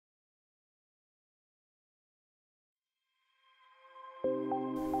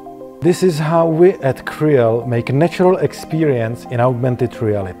This is how we at CREAL make a natural experience in augmented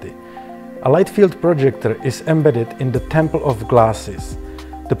reality. A light field projector is embedded in the temple of glasses.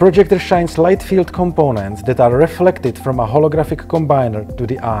 The projector shines light field components that are reflected from a holographic combiner to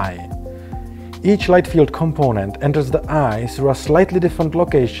the eye. Each light field component enters the eye through a slightly different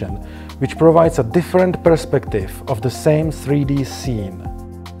location, which provides a different perspective of the same 3D scene.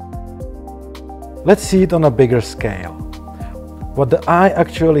 Let's see it on a bigger scale. What the eye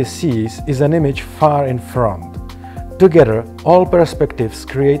actually sees is an image far in front. Together, all perspectives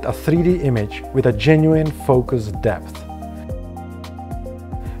create a 3D image with a genuine focus depth.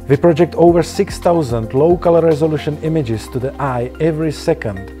 We project over 6,000 low-color resolution images to the eye every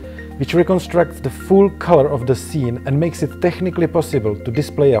second, which reconstructs the full color of the scene and makes it technically possible to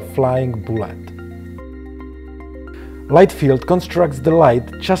display a flying bullet. Light field constructs the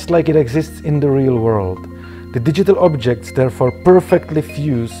light just like it exists in the real world. The digital objects therefore perfectly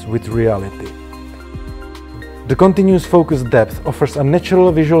fuse with reality. The continuous focus depth offers a natural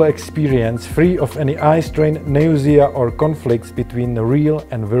visual experience free of any eye strain, nausea or conflicts between the real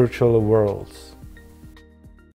and virtual worlds.